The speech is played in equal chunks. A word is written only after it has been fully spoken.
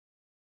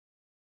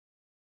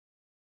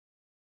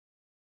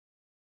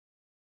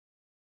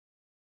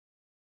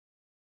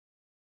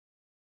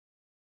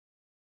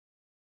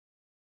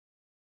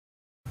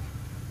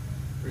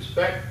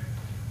respect.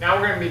 Now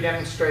we're going to be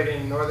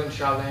demonstrating Northern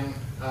Shaolin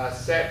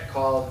set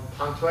called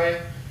Tui,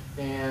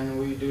 and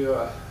we do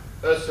a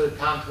Usu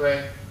Tui,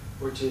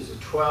 which is a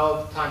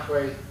 12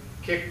 Tui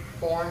kick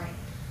form.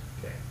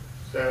 Okay,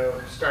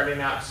 so starting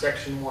out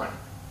section 1.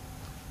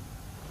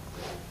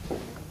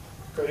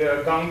 Go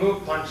to a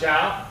Gungbu, punch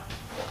out.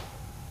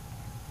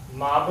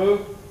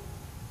 Mabu,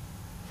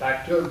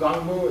 back to a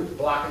Gungbu with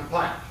block and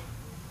punch.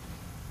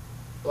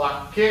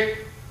 Block,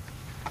 kick,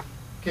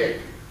 kick,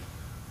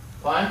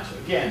 punch.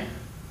 Again,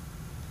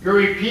 you're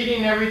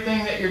repeating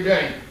everything that you're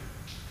doing.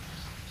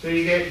 So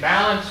you get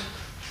balance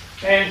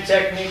and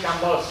technique on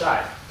both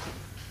sides.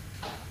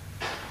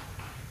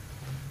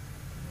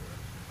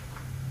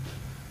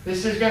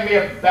 This is going to be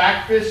a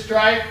back fist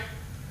strike,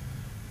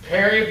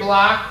 parry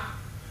block,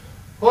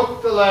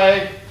 hook the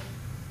leg,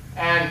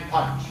 and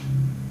punch.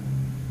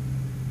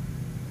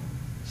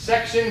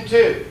 Section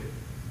 2.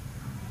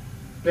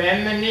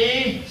 Bend the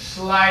knee,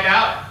 slide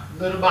out,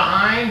 a little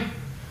behind,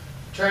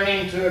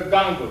 turning to a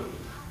Gungbu.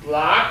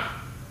 Block,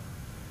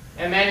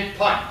 and then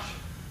punch.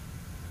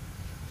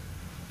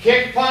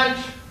 Kick punch,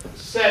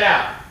 set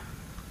out.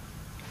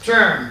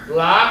 Turn,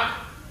 block,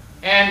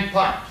 and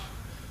punch.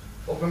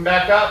 Open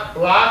back up,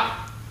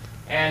 block,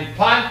 and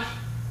punch.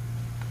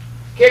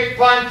 Kick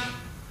punch,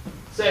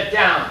 set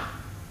down.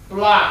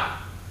 Block,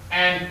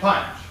 and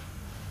punch.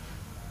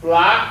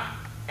 Block,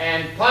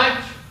 and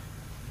punch.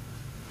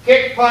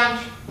 Kick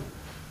punch,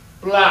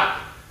 block,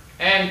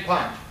 and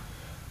punch.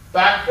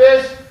 Back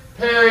fist,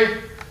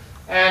 parry,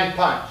 and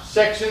punch.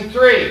 Section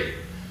 3.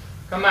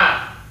 Come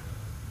out.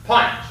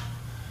 Punch.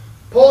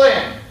 Pull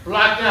in.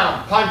 Block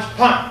down. Punch,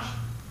 punch.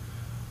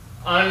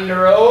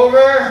 Under,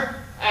 over,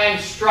 and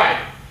strike.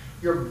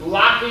 You're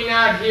blocking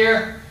out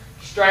here,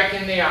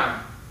 striking the arm.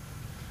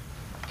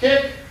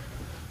 Kick,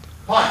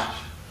 punch.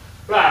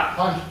 Block,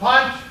 punch,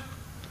 punch.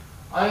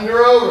 Under,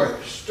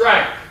 over,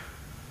 strike.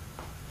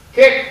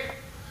 Kick,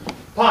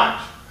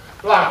 punch.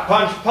 Block,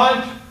 punch,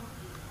 punch.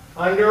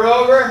 Under,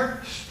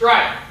 over,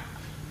 strike.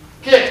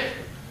 Kick.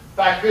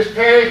 Back fist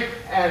parry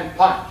and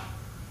punch.